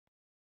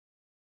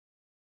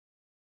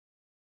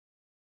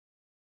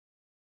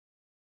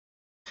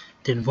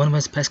Did one of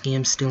us pesky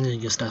imps steal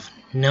your stuff?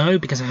 No,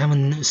 because I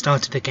haven't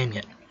started the game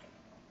yet.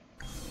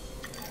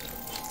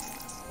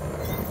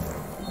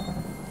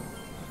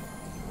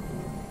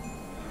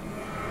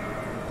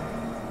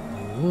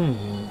 Ooh.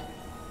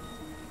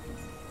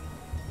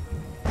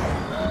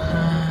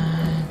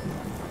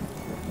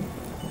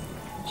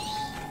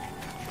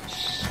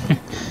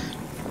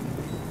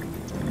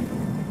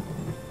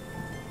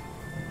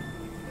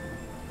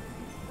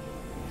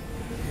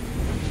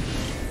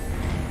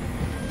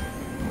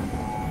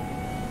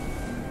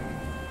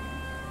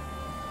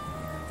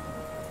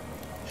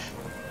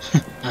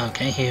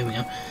 Okay, here we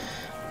go.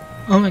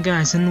 Alright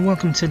guys, and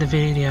welcome to the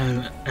video,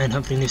 and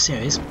hopefully new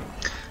series.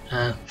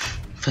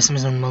 For some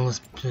reason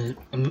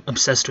I'm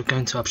obsessed with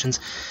going to options.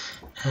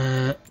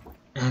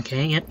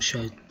 Okay, yep,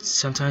 show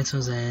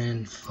subtitles,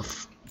 and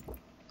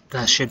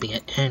that should be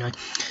it. Anyway,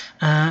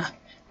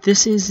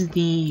 this is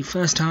the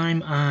first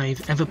time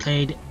I've ever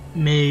played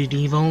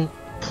Medieval,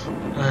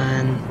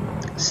 and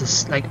it's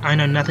just, like, I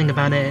know nothing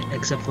about it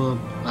except for,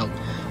 well,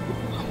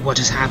 what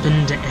has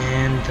happened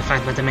and the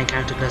fact that the main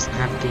character doesn't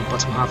have the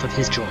bottom half of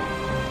his jaw.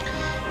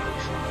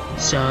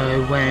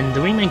 So when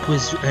the remake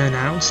was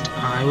announced,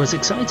 I was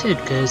excited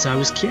because I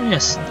was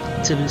curious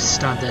to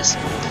start this.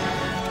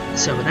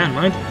 So with that in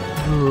mind,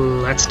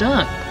 let's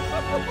start.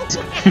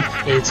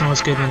 It's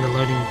always good when the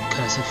loading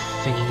cursor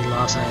thingy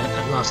laughs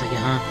at you,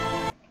 huh?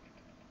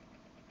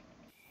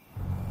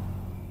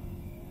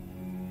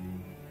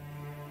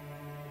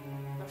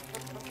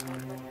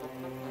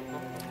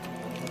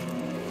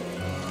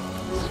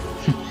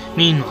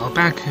 Meanwhile,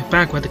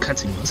 back where the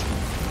cutscene was.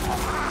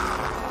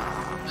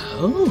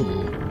 Oh.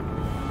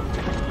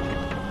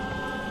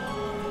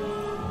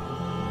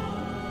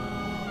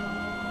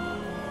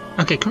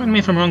 Okay, correct me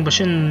if I'm wrong, but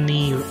shouldn't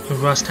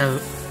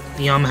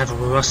the armor have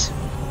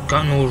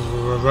gotten all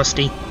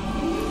rusty?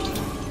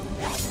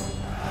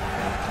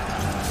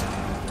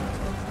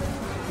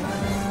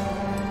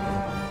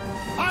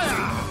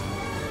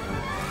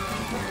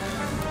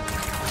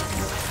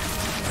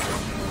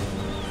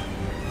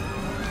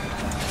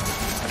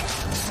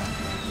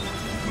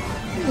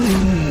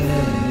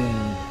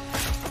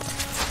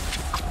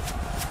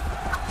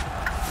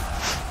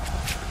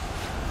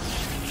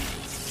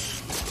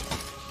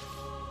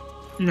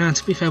 Now,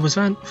 to be fair, was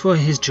that for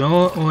his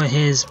jaw or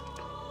his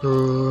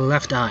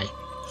left eye?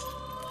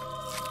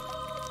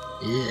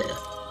 Yeah.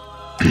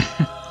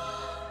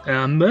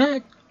 I'm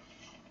back.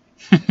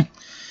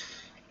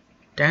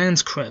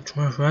 Dan's crypt.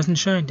 Rise and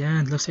shine,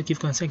 Dan. Looks like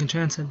you've got a second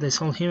chance at this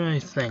whole hero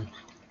thing.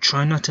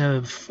 Try not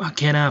to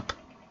fuck it up.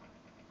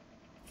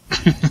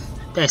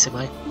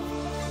 Basically.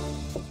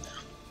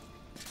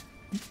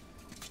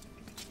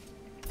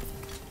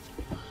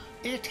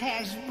 It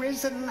has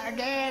risen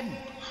again.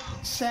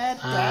 Sir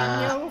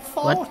Daniel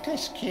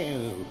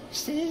Fortescue,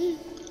 see?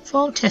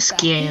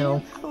 Fortescue. The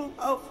hero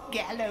of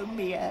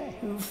Gallowmere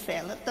who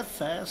fell at the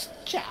first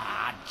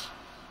charge.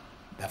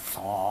 The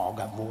fog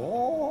of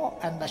war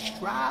and the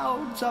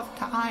shrouds of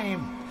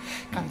time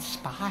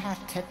conspire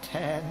to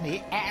turn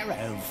the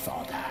arrow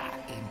fodder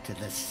into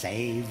the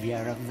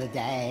saviour of the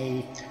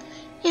day.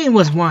 It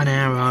was one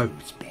arrow.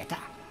 Who's better?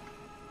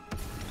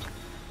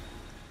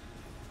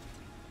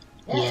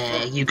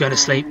 Yeah, you go to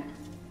sleep.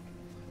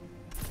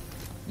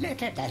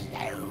 Let it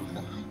alone.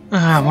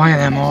 Why are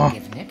there more?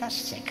 Given it a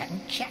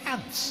second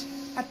chance.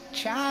 A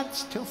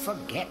chance to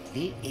forget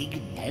the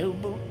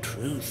ignoble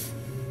truth.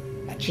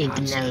 A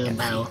chance to defeat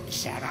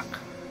Sarok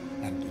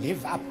and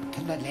live up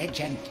to the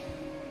legend.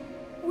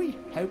 We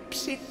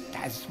hopes it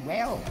does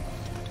well.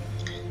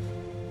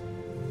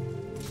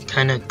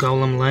 Kinda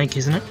golem-like,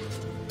 isn't it?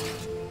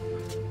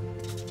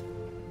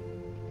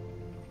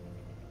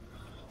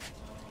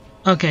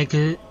 Okay,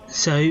 good.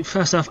 So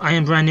first off, I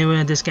am brand new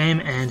at this game,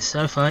 and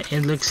so far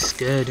it looks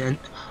good. And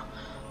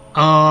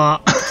I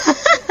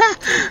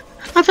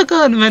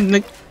forgot.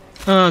 Like,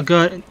 oh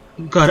god,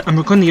 I'm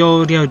recording the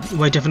audio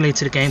way differently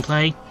to the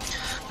gameplay.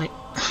 Like,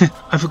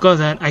 I forgot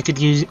that I could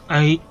use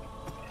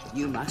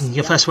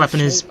your first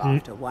weapon is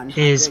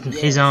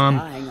his arm.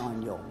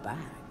 On your back.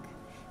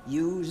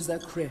 Use the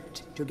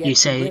crypt to get You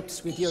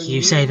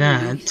say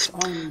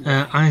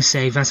that. I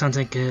say that sounds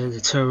like a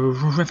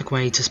terrific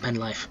way to spend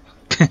life.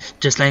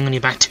 Just laying on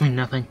your back doing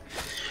nothing.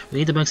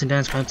 Read the books and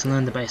dance clubs to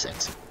learn the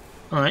basics.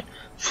 Alright.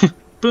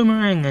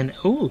 Boomerang and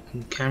ooh,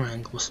 camera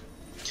angles.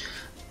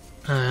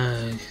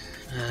 Hang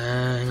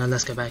on,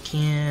 let's go back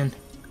in.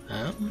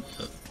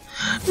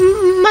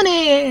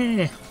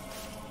 Money!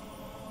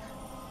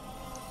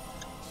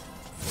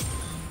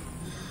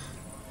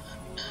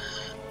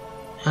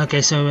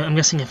 Okay, so I'm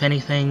guessing if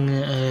anything,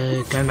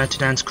 going back to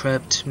Dan's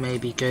crypt may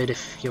be good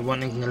if you're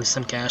wanting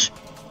some cash.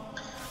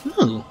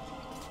 Ooh.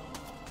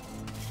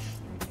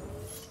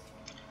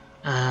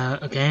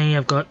 Okay,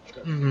 I've got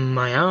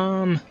my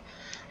arm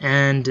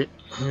and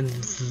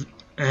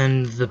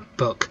the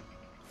book.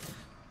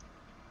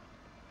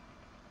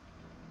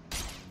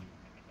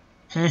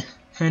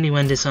 Only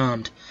when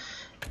disarmed.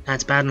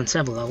 That's bad on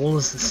several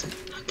levels.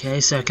 Okay,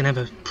 so I can have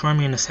a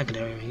primary and a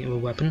secondary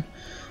weapon.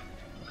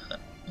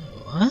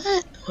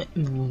 What?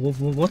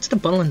 What's the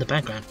bottle in the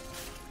background?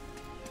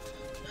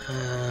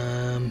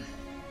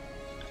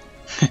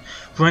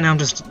 Right now I'm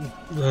just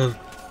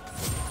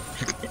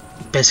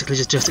basically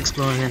just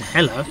exploring, and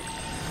hello,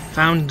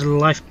 found the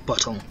life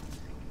bottle.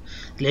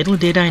 Little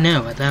did I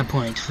know at that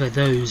point, for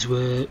those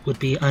would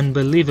be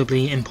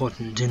unbelievably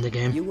important in the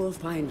game. You will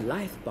find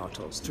life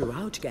bottles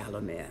throughout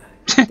Gallowmere.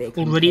 They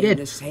Already contain did.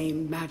 the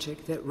same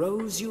magic that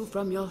rose you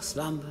from your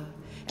slumber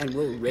and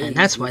will raise And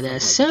that's you why they're from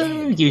so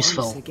the dead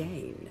useful. once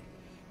again.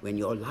 When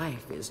your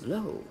life is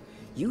low,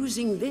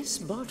 using this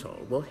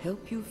bottle will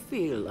help you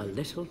feel a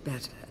little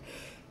better.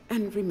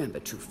 And remember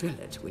to fill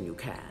it when you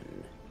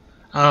can.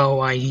 Oh,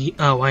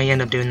 I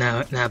end up doing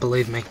that now,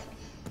 believe me.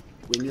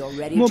 When you're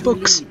ready More to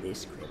books. leave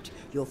this crypt,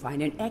 you'll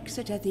find an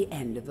exit at the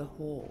end of the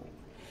hall.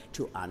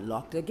 To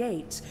unlock the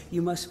gates,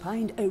 you must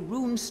find a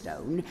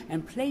runestone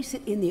and place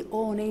it in the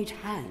ornate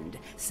hand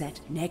set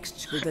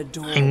next to the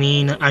door. I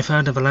mean, I've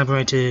heard of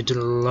elaborated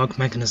lock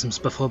mechanisms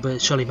before,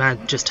 but surely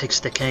that just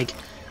takes the cake.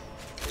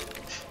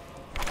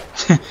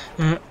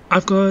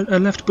 I've got a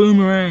left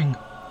boomerang.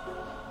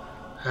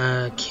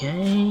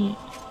 Okay.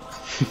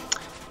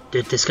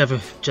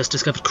 Just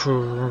discovered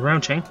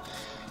crouching.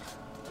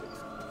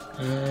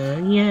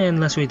 Yeah, and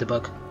let's read the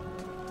book.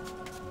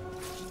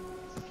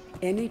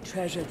 Any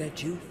treasure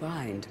that you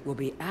find will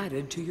be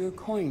added to your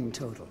coin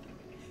total.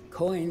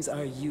 Coins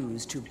are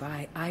used to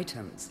buy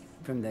items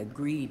from the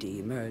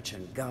greedy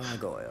merchant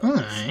gargoyles.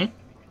 Alright.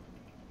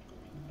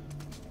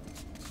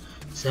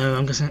 So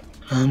I'm guessing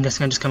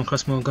I just come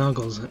across more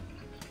gargoyles.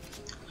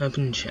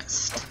 Open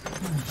chest.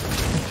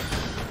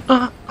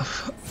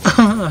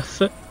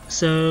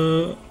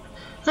 So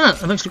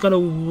I've actually got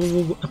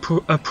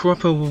a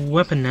proper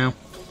weapon now.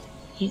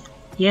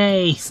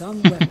 Yay!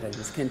 Some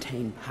weapons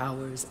contain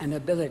powers and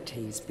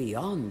abilities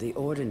beyond the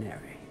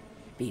ordinary.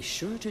 Be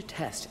sure to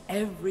test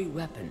every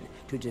weapon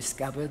to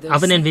discover the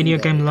Other than video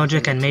game secondary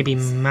logic and maybe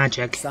abilities.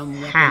 magic, Some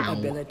weapon how?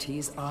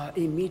 abilities are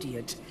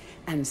immediate,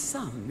 and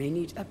some may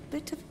need a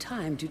bit of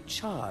time to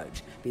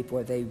charge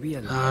before they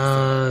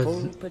realize their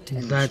full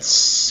potential. That's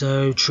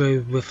so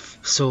true with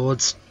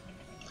swords.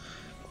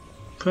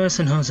 Press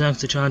and hold X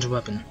to charge a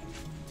weapon.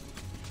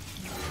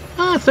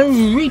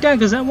 3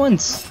 daggers at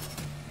once!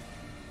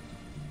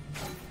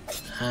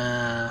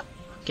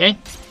 Okay.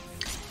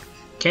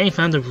 Okay,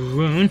 found the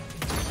rune.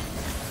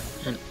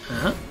 And,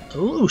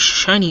 ooh,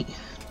 shiny.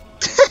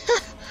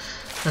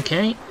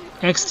 Okay,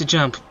 X to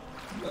jump.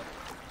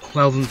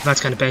 Well,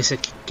 that's kind of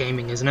basic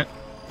gaming, isn't it?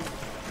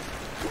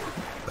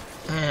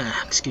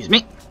 Excuse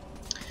me.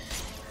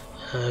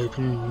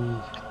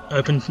 Open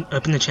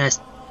the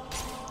chest.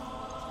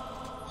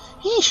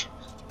 Yeesh.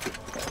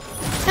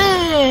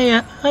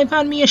 Hey, I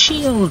found me a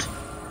shield.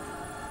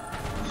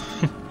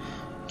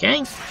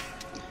 Okay.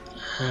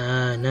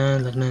 No,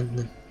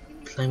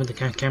 playing with the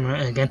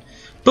camera again.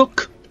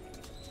 Book.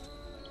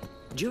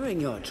 During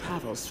your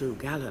travels through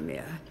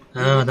Gallowmere,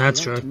 you Oh, will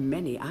that's collect true.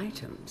 many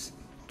items.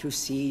 To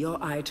see your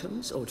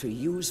items or to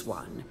use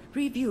one,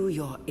 review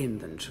your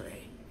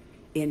inventory.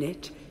 In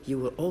it, you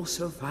will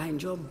also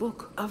find your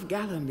Book of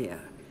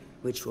Gallowmere,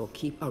 which will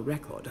keep a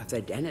record of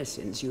the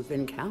denizens you've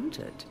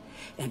encountered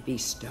and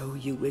bestow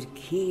you with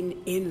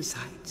keen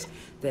insights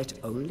that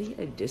only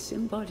a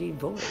disembodied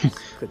voice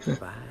could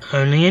provide.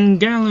 Only in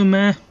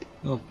Gallowmere.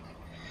 Oh,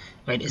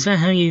 wait, is that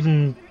how you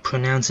even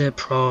pronounce it?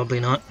 Probably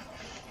not.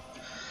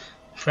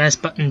 Press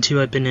button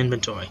to open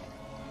inventory.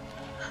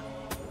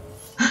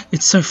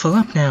 It's so full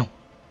up now.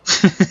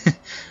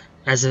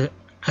 as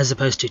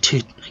opposed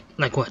to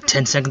like what,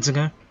 10 seconds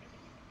ago?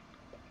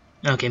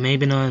 Okay,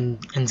 maybe not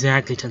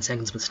exactly 10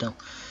 seconds, but still.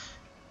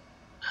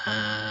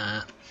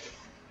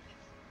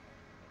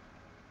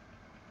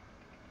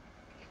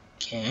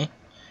 Okay.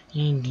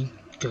 You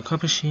got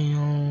copper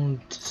shield,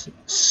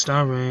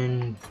 star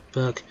rune,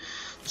 book.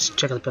 Just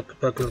check out the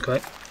book real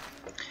quick.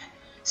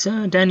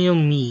 Sir Daniel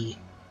Me.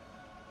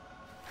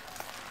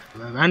 A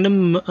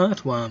random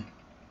earthworm.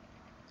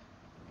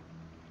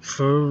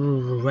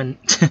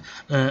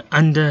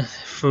 Under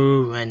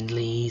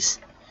friendlies.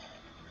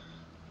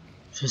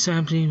 So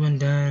happy when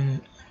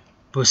Dan.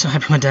 But so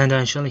happy when Dan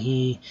died.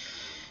 Surely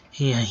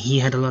he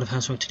had a lot of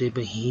housework to do,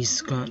 but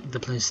he's got the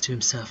place to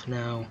himself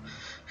now,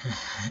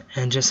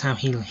 and just how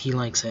he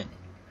likes it.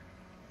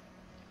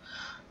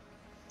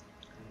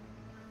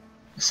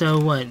 So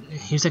what?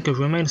 He's like a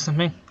roommate or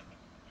something?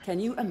 Can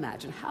you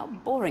imagine how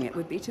boring it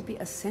would be to be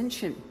a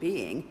sentient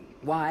being,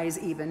 wise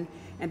even,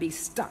 and be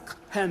stuck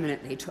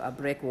permanently to a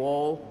brick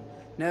wall?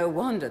 No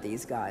wonder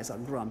these guys are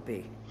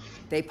grumpy.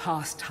 They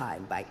pass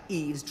time by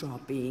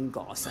eavesdropping,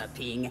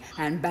 gossiping,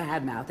 and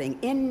bad-mouthing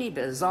any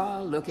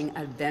bizarre-looking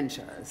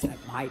adventurers that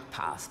might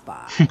pass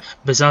by.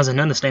 Bizarre's an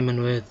understatement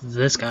with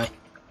this guy.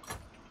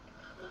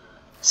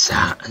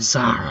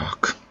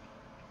 Zarok.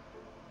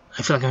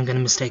 I feel like I'm gonna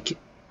mistake.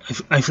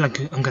 I feel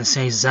like I'm gonna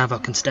say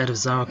Zavok instead of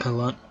Zarok a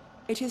lot.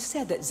 It is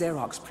said that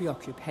Zarok's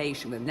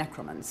preoccupation with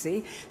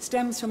necromancy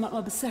stems from an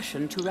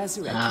obsession to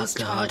resurrect his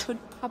childhood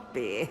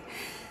puppy.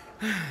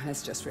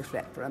 Let's just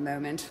reflect for a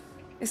moment.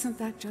 Isn't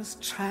that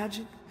just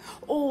tragic?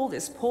 All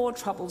this poor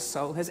troubled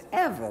soul has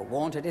ever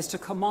wanted is to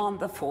command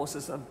the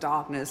forces of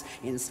darkness,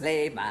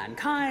 enslave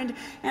mankind,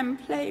 and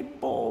play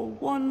ball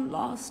one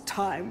last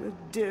time with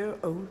dear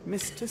old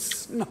Mr.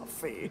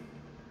 Snuffy.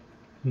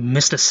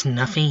 Mr.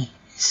 Snuffy?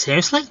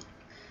 Seriously?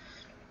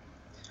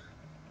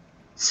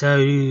 So,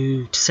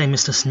 to say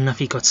Mr.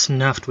 Snuffy got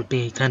snuffed would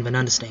be kind of an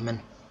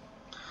understatement.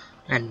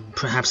 And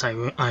perhaps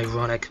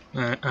ironic.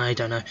 I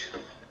don't know.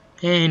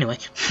 Anyway,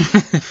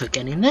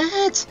 forgetting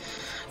that,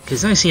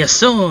 because I see a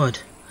sword.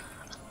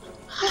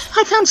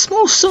 I found a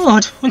small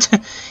sword!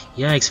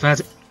 Yikes,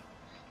 fat.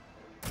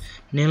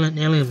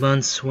 Nearly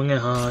one, swing it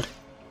hard.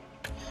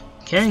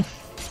 Okay.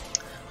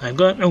 I've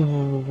got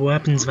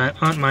weapons that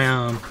aren't my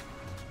arm.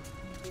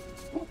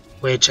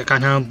 Which I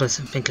can't help but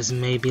think is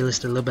maybe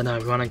listed a little bit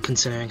ironic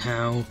considering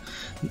how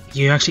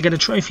you actually get a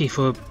trophy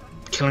for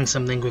killing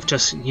something with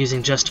just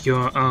using just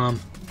your arm.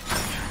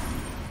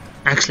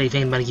 Actually,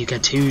 thinking about it, you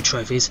get 2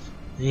 trophies.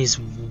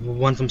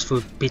 One of them's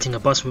for beating a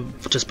boss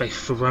just by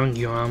throwing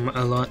your arm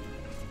a lot.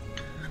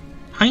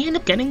 I end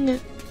up getting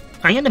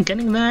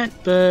that,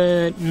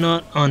 but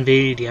not on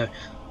video.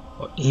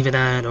 Or either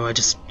that, or I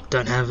just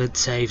don't have it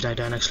saved. I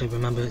don't actually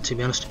remember it, to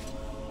be honest.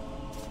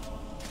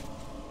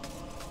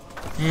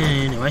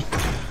 Anyway,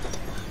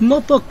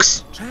 more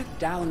books. Track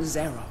down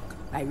Xerok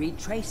by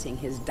retracing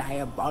his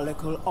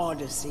diabolical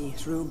odyssey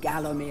through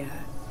Gallowmere.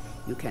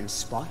 You can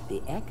spot the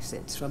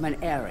exits from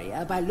an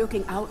area by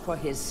looking out for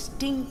his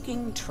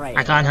stinking trail.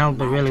 I can't help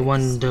but really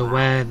wonder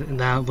where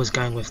that was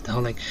going with the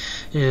whole like,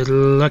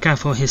 look out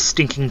for his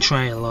stinking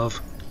trail of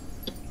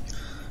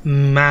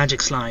magic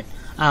slime.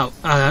 Oh,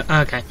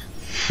 okay.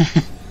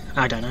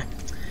 I don't know.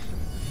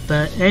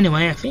 But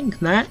anyway, I think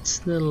that's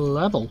the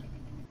level.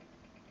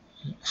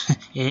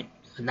 Yep,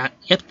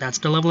 that's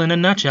the level in a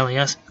nutshell,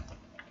 yes.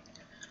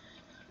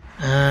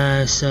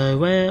 So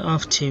we're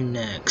off to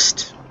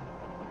next.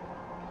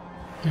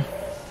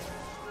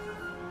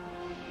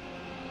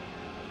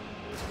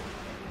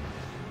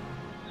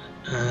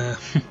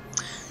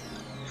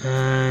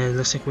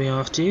 Looks like we're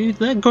off to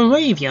the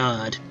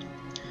graveyard.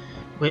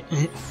 Wait,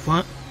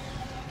 what?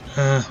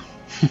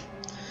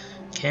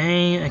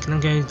 Okay, I can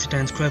go to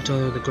Dan's crypt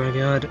or the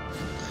graveyard.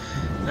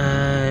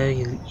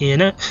 You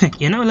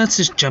know, let's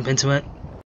just jump into it.